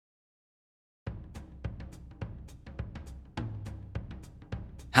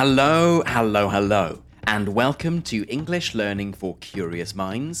Hello, hello, hello, and welcome to English Learning for Curious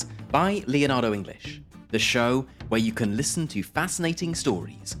Minds by Leonardo English, the show where you can listen to fascinating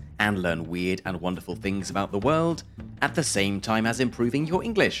stories and learn weird and wonderful things about the world at the same time as improving your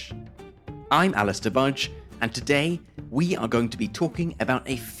English. I'm Alistair Budge, and today we are going to be talking about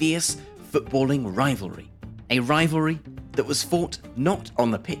a fierce footballing rivalry, a rivalry that was fought not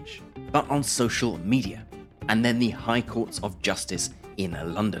on the pitch, but on social media, and then the high courts of justice in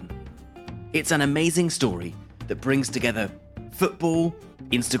London. It's an amazing story that brings together football,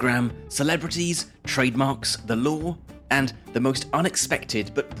 Instagram, celebrities, trademarks, the law, and the most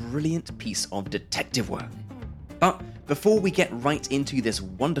unexpected but brilliant piece of detective work. But before we get right into this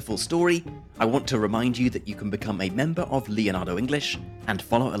wonderful story, I want to remind you that you can become a member of Leonardo English and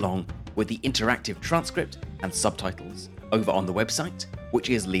follow along with the interactive transcript and subtitles over on the website, which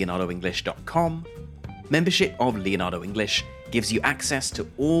is leonardoenglish.com. Membership of Leonardo English gives you access to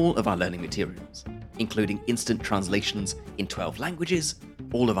all of our learning materials, including instant translations in 12 languages,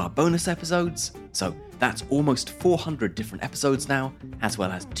 all of our bonus episodes, so that's almost 400 different episodes now, as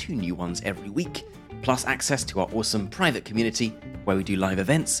well as 2 new ones every week, plus access to our awesome private community where we do live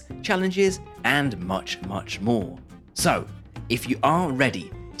events, challenges, and much, much more. So, if you are ready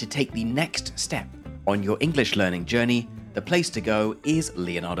to take the next step on your English learning journey, the place to go is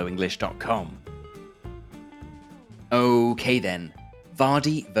leonardoenglish.com. Okay then,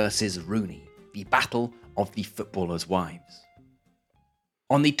 Vardy versus Rooney, the battle of the footballers' wives.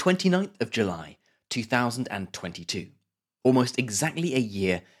 On the 29th of July, 2022, almost exactly a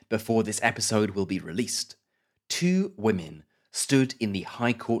year before this episode will be released, 2 women stood in the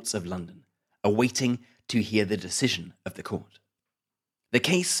High Courts of London, awaiting to hear the decision of the court. The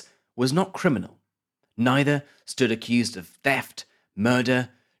case was not criminal. Neither stood accused of theft, murder,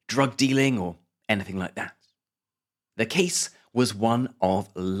 drug dealing, or anything like that. The case was one of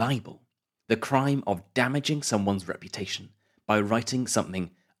libel, the crime of damaging someone's reputation by writing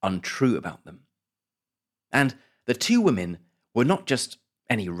something untrue about them. And the 2 women were not just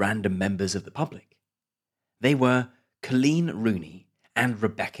any random members of the public. They were Colleen Rooney and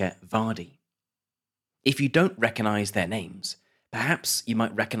Rebecca Vardy. If you don't recognise their names, perhaps you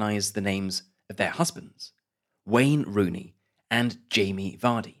might recognise the names of their husbands, Wayne Rooney and Jamie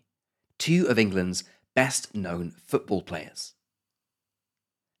Vardy, 2 of England's best-known football players.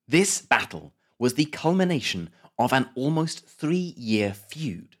 This battle was the culmination of an almost 3-year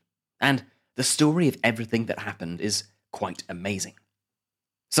feud, and the story of everything that happened is quite amazing.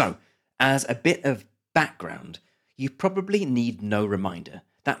 So, as a bit of background, you probably need no reminder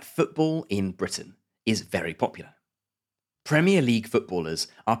that football in Britain is very popular. Premier League footballers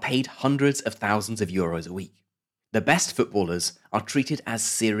are paid hundreds of thousands of euros a week. The best footballers are treated as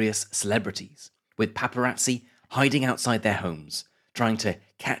serious celebrities, with paparazzi hiding outside their homes, trying to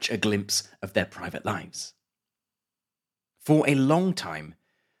catch a glimpse of their private lives. For a long time,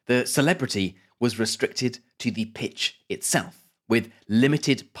 the celebrity was restricted to the pitch itself, with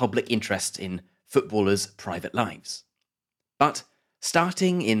limited public interest in footballers' private lives. But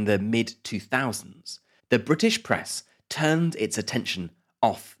starting in the mid-2000s, the British press turned its attention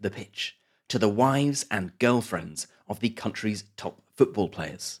off the pitch to the wives and girlfriends of the country's top football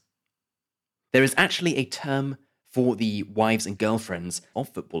players. There is actually a term for the wives and girlfriends of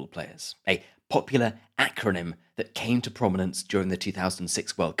football players, a popular acronym that came to prominence during the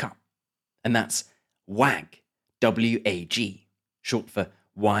 2006 World Cup, and that's WAG, W-A-G, short for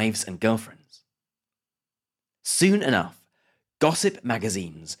wives and girlfriends. Soon enough, gossip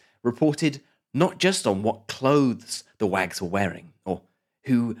magazines reported not just on what clothes the wags were wearing, or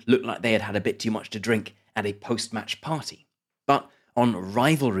who looked like they had had a bit too much to drink at a post-match party, but on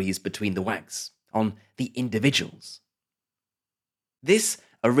rivalries between the wags, on the individuals. This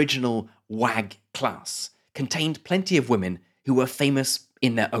original wag class contained plenty of women who were famous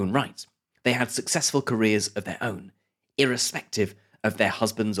in their own right. They had successful careers of their own, irrespective of their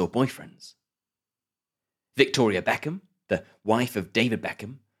husbands or boyfriends. Victoria Beckham, the wife of David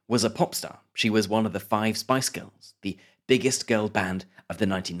Beckham, was a pop star. She was one of the 5 Spice Girls, the biggest girl band of the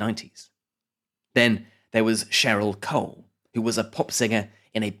 1990s. Then there was Cheryl Cole, who was a pop singer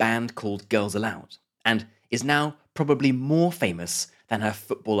in a band called Girls Aloud, and is now probably more famous than her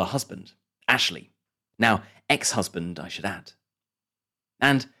footballer husband, Ashley. Now, ex-husband, I should add.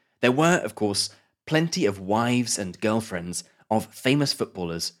 And there were, of course, plenty of wives and girlfriends of famous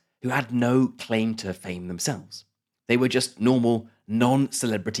footballers who had no claim to fame themselves. They were just normal,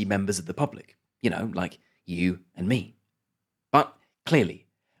 non-celebrity members of the public, like you and me. But clearly,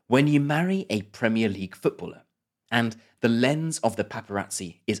 when you marry a Premier League footballer, and the lens of the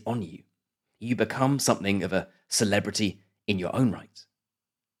paparazzi is on you, you become something of a celebrity in your own right.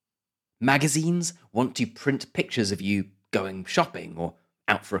 Magazines want to print pictures of you going shopping or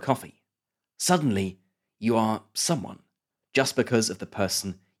out for a coffee. Suddenly, you are someone just because of the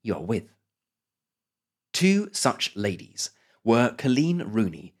person you are with. Two such ladies were Colleen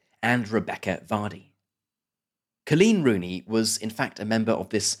Rooney and Rebecca Vardy. Colleen Rooney was in fact a member of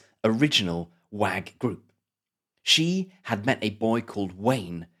this original WAG group. She had met a boy called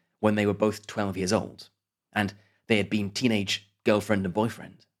Wayne when they were both 12 years old, and they had been teenage girlfriend and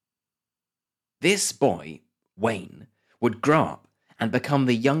boyfriend. This boy, Wayne, would grow up and become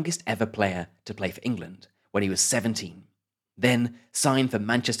the youngest ever player to play for England when he was 17, then signed for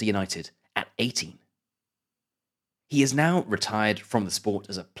Manchester United at 18. He is now retired from the sport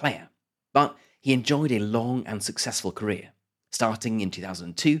as a player, but he enjoyed a long and successful career, starting in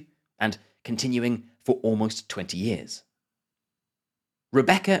 2002 and continuing for almost 20 years.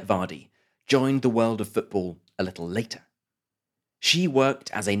 Rebecca Vardy joined the world of football a little later. She worked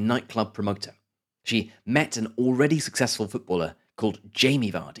as a nightclub promoter. She met an already successful footballer called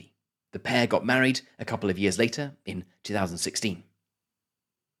Jamie Vardy. The pair got married a couple of years later in 2016.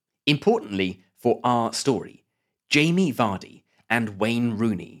 Importantly for our story, Jamie Vardy and Wayne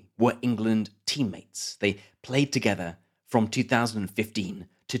Rooney were England teammates. They played together from 2015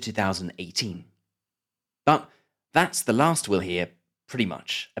 to 2018. But that's the last we'll hear, pretty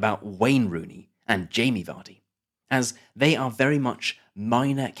much, about Wayne Rooney and Jamie Vardy, as they are very much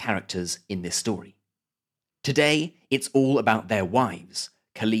minor characters in this story. Today, it's all about their wives,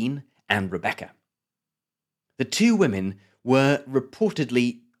 Colleen and Rebecca. The two women were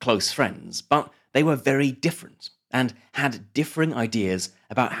reportedly close friends, but they were very different and had differing ideas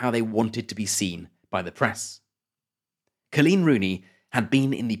about how they wanted to be seen by the press. Colleen Rooney had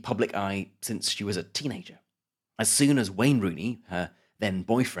been in the public eye since she was a teenager. As soon as Wayne Rooney, her then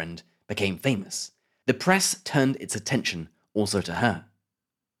boyfriend, became famous, the press turned its attention also to her.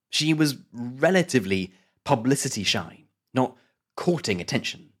 She was relatively publicity shy, not courting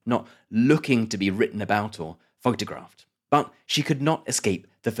attention, not looking to be written about or photographed, but she could not escape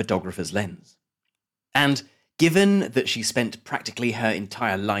the photographer's lens. And given that she spent practically her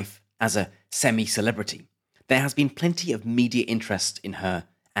entire life as a semi-celebrity, there has been plenty of media interest in her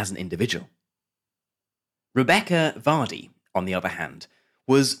as an individual. Rebecca Vardy, on the other hand,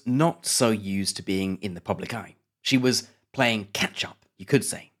 was not so used to being in the public eye. She was playing catch-up, you could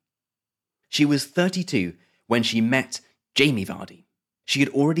say. She was 32 when she met Jamie Vardy. She had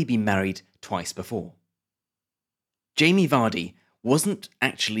already been married twice before. Jamie Vardy wasn't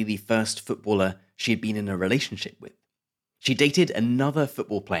actually the first footballer she had been in a relationship with. She dated another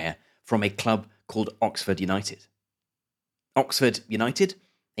football player from a club called Oxford United. Oxford United,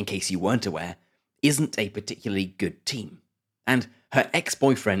 in case you weren't aware, isn't a particularly good team, and her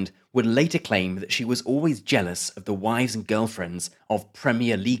ex-boyfriend would later claim that she was always jealous of the wives and girlfriends of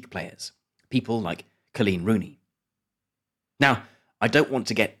Premier League players, people like Colleen Rooney. Now, I don't want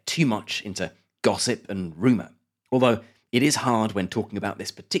to get too much into gossip and rumour, although it is hard when talking about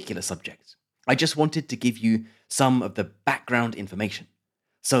this particular subject. I just wanted to give you some of the background information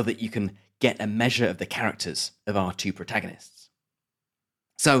so that you can get a measure of the characters of our two protagonists.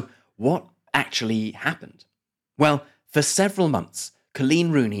 So, what actually happened? Well, for several months,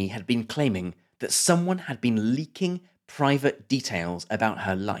 Colleen Rooney had been claiming that someone had been leaking private details about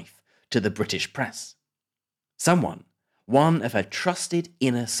her life to the British press. Someone, one of her trusted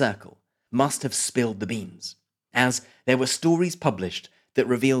inner circle, must have spilled the beans, as there were stories published that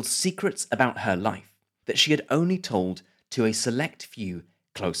revealed secrets about her life that she had only told to a select few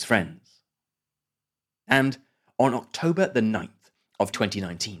close friends. And on October the 9th of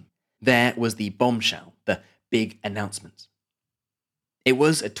 2019, there was the bombshell, the big announcement. It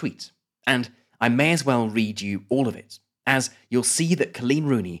was a tweet, and I may as well read you all of it, as you'll see that Colleen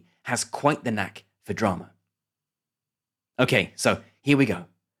Rooney has quite the knack for drama. Okay, so here we go.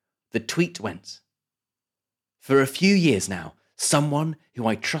 The tweet went, "For a few years now, someone who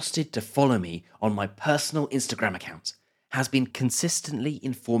I trusted to follow me on my personal Instagram account has been consistently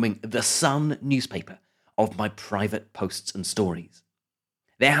informing The Sun newspaper of my private posts and stories.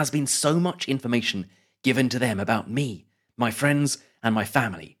 There has been so much information given to them about me, my friends, and my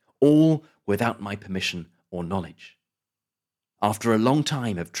family, all without my permission or knowledge. After a long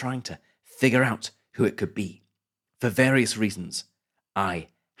time of trying to figure out who it could be, for various reasons, I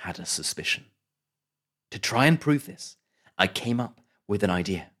had a suspicion. To try and prove this, I came up with an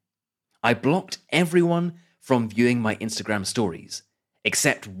idea. I blocked everyone from viewing my Instagram stories,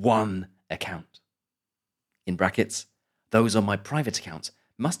 except one account. In brackets, those on my private account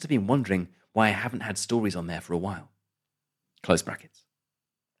must have been wondering why I haven't had stories on there for a while. Close brackets.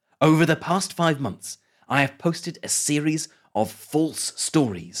 Over the past 5 months, I have posted a series of false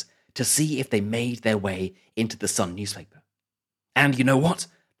stories to see if they made their way into the Sun newspaper. And you know what?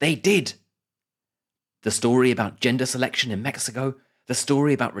 They did. The story about gender selection in Mexico, the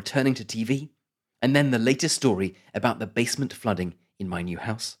story about returning to TV, and then the latest story about the basement flooding in my new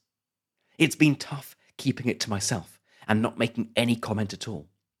house. It's been tough keeping it to myself and not making any comment at all,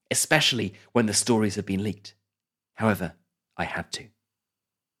 especially when the stories have been leaked. However, I had to.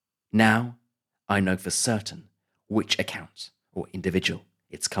 Now, I know for certain which account or individual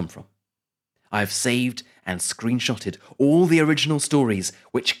it's come from. I've saved and screenshotted all the original stories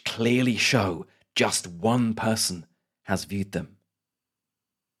which clearly show just one person has viewed them.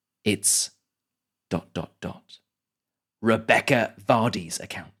 It's ... Rebecca Vardy's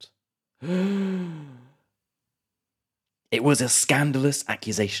account. It was a scandalous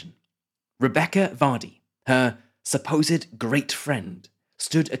accusation. Rebecca Vardy, her supposed great friend,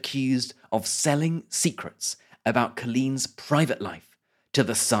 stood accused of selling secrets about Colleen's private life to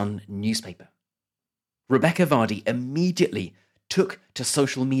the Sun newspaper. Rebecca Vardy immediately took to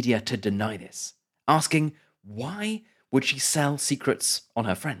social media to deny this, asking why would she sell secrets on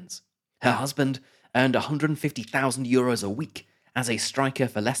her friends? Her husband earned €150,000 a week as a striker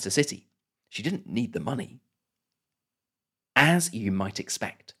for Leicester City. She didn't need the money. As you might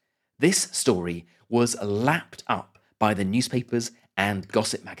expect, this story was lapped up by the newspapers and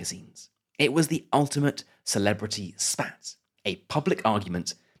gossip magazines. It was the ultimate celebrity spat, a public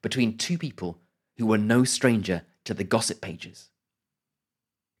argument between two people who were no stranger to the gossip pages.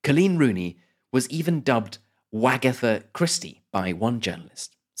 Colleen Rooney was even dubbed Wagatha Christie by one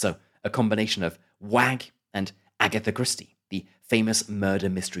journalist, so a combination of Wag and Agatha Christie, the famous murder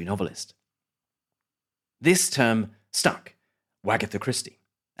mystery novelist. This term stuck, Wagatha Christie,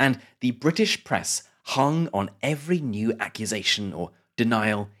 and the British press hung on every new accusation or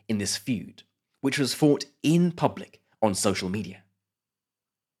denial in this feud, which was fought in public on social media.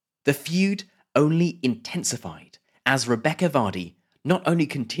 The feud only intensified as Rebecca Vardy not only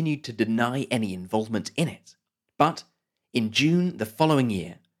continued to deny any involvement in it, but in June the following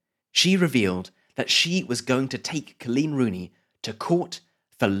year, she revealed that she was going to take Colleen Rooney to court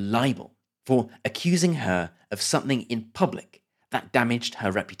for libel, for accusing her of something in public that damaged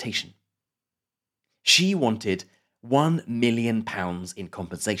her reputation. She wanted £1 million in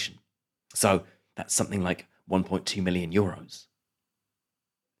compensation, so that's something like €1.2 million.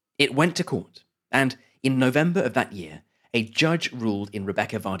 It went to court, and in November of that year, a judge ruled in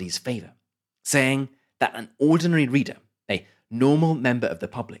Rebecca Vardy's favour, saying that an ordinary reader, a normal member of the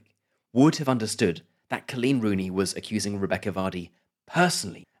public, would have understood that Colleen Rooney was accusing Rebecca Vardy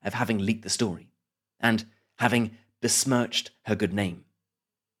personally of having leaked the story and having besmirched her good name.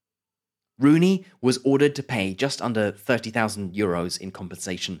 Rooney was ordered to pay just under €30,000 in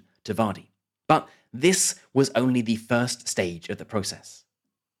compensation to Vardy, but this was only the first stage of the process.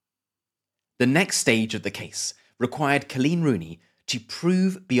 The next stage of the case required Colleen Rooney to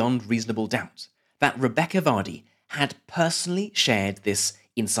prove beyond reasonable doubt that Rebecca Vardy had personally shared this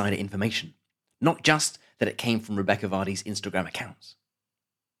insider information, not just that it came from Rebecca Vardy's Instagram account.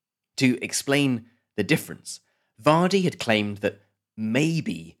 To explain the difference, Vardy had claimed that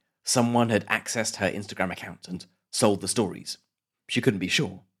maybe someone had accessed her Instagram account and sold the stories. She couldn't be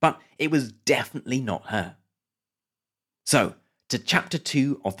sure, but it was definitely not her. So, to chapter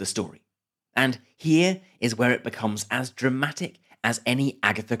 2 of the story. And here is where it becomes as dramatic as any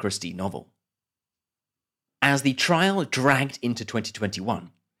Agatha Christie novel. As the trial dragged into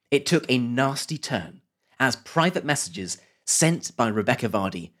 2021, it took a nasty turn as private messages sent by Rebecca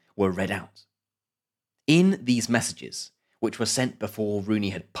Vardy were read out. In these messages, which were sent before Rooney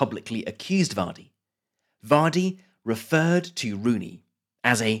had publicly accused Vardy, Vardy referred to Rooney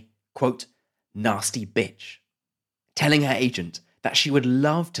as a, quote, nasty bitch, telling her agent that she would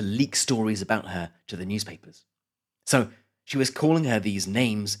love to leak stories about her to the newspapers. So she was calling her these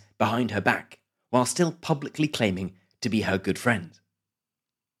names behind her back while still publicly claiming to be her good friend.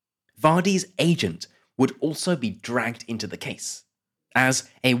 Vardy's agent would also be dragged into the case, as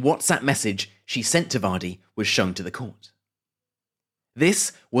a WhatsApp message she sent to Vardy was shown to the court.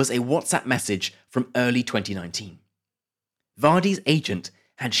 This was a WhatsApp message from early 2019. Vardy's agent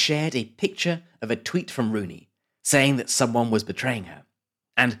had shared a picture of a tweet from Rooney saying that someone was betraying her,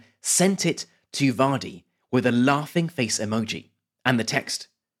 and sent it to Vardy with a laughing face emoji and the text,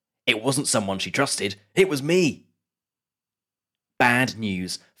 "It wasn't someone she trusted, it was me." Bad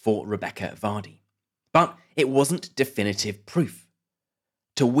news for Rebecca Vardy, but it wasn't definitive proof.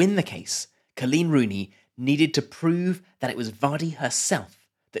 To win the case, Colleen Rooney needed to prove that it was Vardy herself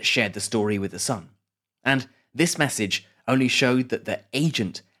that shared the story with the Sun, and this message only showed that the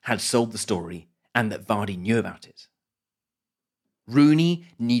agent had sold the story and that Vardy knew about it. Rooney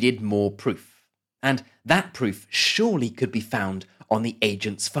needed more proof, and that proof surely could be found on the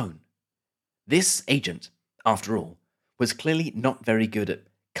agent's phone. This agent, after all, was clearly not very good at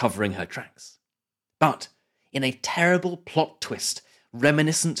covering her tracks. But in a terrible plot twist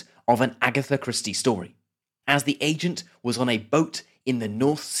reminiscent of an Agatha Christie story, as the agent was on a boat in the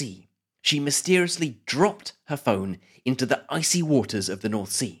North Sea, she mysteriously dropped her phone into the icy waters of the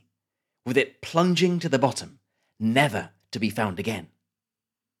North Sea, with it plunging to the bottom, never to be found again.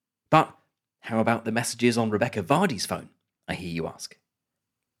 But how about the messages on Rebecca Vardy's phone, I hear you ask?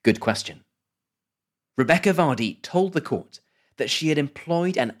 Good question. Rebecca Vardy told the court that she had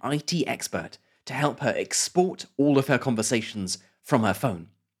employed an IT expert to help her export all of her conversations from her phone.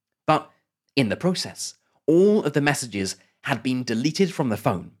 But in the process, all of the messages had been deleted from the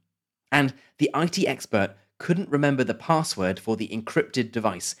phone, and the IT expert couldn't remember the password for the encrypted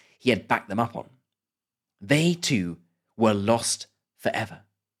device he had backed them up on. They too were lost forever.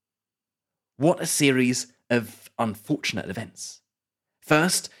 What a series of unfortunate events.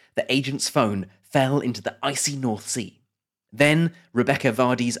 First, the agent's phone fell into the icy North Sea. Then, Rebecca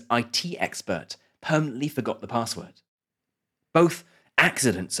Vardy's IT expert permanently forgot the password. Both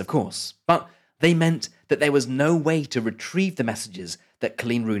accidents, of course, but they meant that there was no way to retrieve the messages that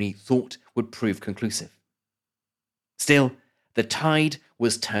Coleen Rooney thought would prove conclusive. Still, the tide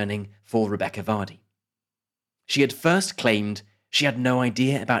was turning for Rebecca Vardy. She had first claimed she had no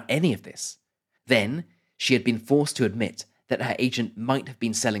idea about any of this. Then, she had been forced to admit that her agent might have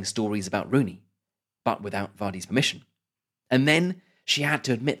been selling stories about Rooney, but without Vardy's permission. And then, she had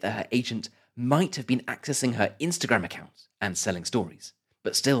to admit that her agent might have been accessing her Instagram account and selling stories,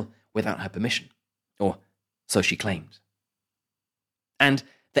 but still without her permission. Or so she claimed. And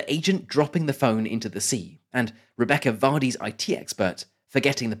the agent dropping the phone into the sea, and Rebecca Vardy's IT expert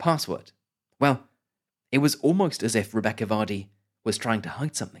forgetting the password. Well, it was almost as if Rebecca Vardy was trying to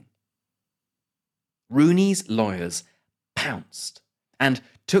hide something. Rooney's lawyers pounced and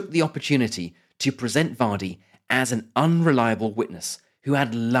took the opportunity to present Vardy as an unreliable witness who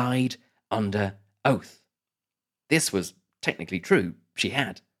had lied under oath. This was technically true, she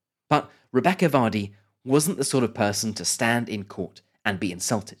had, but Rebecca Vardy wasn't the sort of person to stand in court and be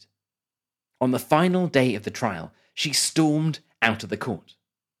insulted. On the final day of the trial, she stormed out of the court.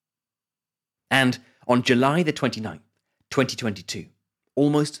 And on July the 29th, 2022,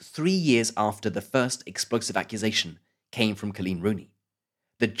 almost 3 years after the first explosive accusation came from Coleen Rooney,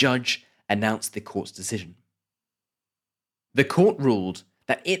 the judge announced the court's decision. The court ruled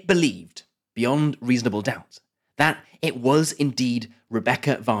that it believed, beyond reasonable doubt, that it was indeed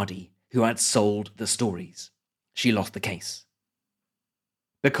Rebecca Vardy who had sold the stories. She lost the case.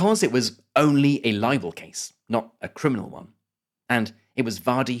 Because it was only a libel case, not a criminal one, and it was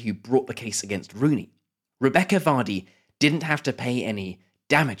Vardy who brought the case against Rooney, Rebecca Vardy didn't have to pay any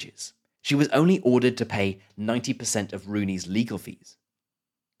damages. She was only ordered to pay 90% of Rooney's legal fees.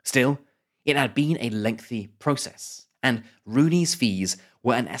 Still, it had been a lengthy process, and Rooney's fees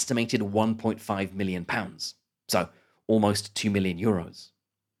were an estimated £1.5 million, so almost €2 million.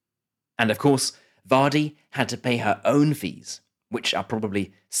 And of course, Vardy had to pay her own fees, which are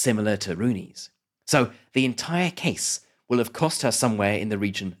probably similar to Rooney's. So the entire case will have cost her somewhere in the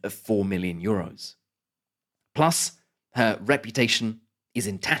region of €4 million. Plus, her reputation is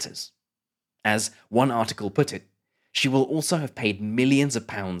in tatters. As one article put it, she will also have paid millions of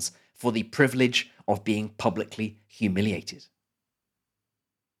pounds for the privilege of being publicly humiliated.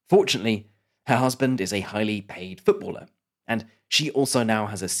 Fortunately, her husband is a highly paid footballer, and she also now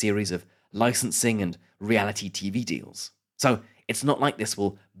has a series of licensing and reality TV deals. So it's not like this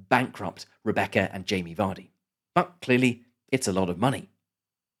will bankrupt Rebecca and Jamie Vardy. But clearly, it's a lot of money.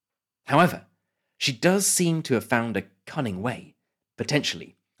 However, she does seem to have found a cunning way,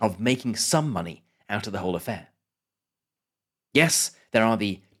 potentially, of making some money out of the whole affair. Yes, there are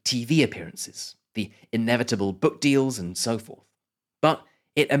the TV appearances, the inevitable book deals, and so forth. But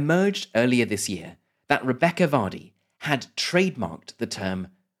it emerged earlier this year that Rebecca Vardy had trademarked the term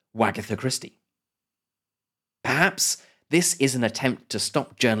Wagatha Christie. Perhaps this is an attempt to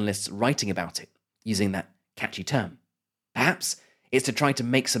stop journalists writing about it, using that catchy term. Perhaps it's to try to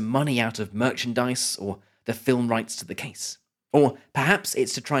make some money out of merchandise or the film rights to the case. Or perhaps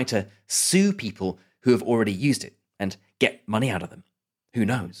it's to try to sue people who have already used it and get money out of them. Who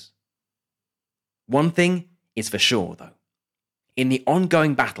knows? One thing is for sure, though. In the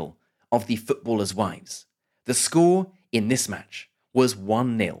ongoing battle of the footballers' wives, the score in this match was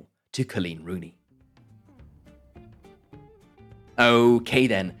 1-0 to Coleen Rooney. Okay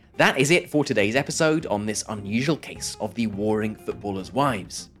then, that is it for today's episode on this unusual case of the warring footballers'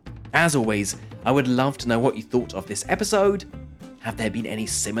 wives. As always, I would love to know what you thought of this episode. have there been any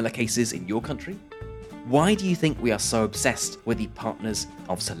similar cases in your country? Why do you think we are so obsessed with the partners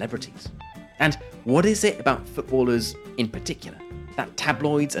of celebrities? And what is it about footballers in particular that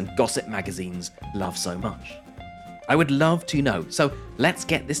tabloids and gossip magazines love so much? I would love to know, so let's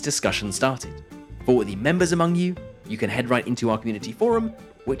get this discussion started. For the members among you, you can head right into our community forum,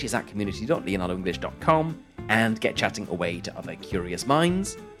 which is at community.leonardoenglish.com, and get chatting away to other curious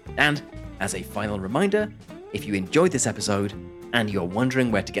minds. And as a final reminder, if you enjoyed this episode and you're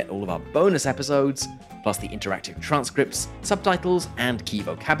wondering where to get all of our bonus episodes, plus the interactive transcripts, subtitles, and key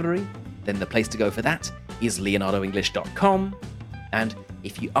vocabulary, then the place to go for that is leonardoenglish.com. And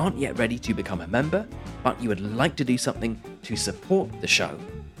if you aren't yet ready to become a member, but you would like to do something to support the show,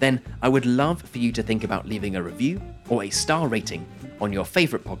 then I would love for you to think about leaving a review or a star rating on your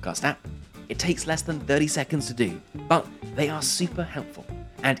favorite podcast app. It takes less than 30 seconds to do, but they are super helpful,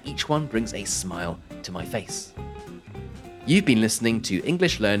 and each one brings a smile to my face. You've been listening to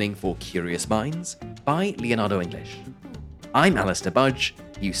English Learning for Curious Minds by Leonardo English. I'm Alistair Budge,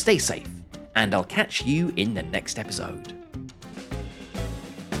 you stay safe, and I'll catch you in the next episode.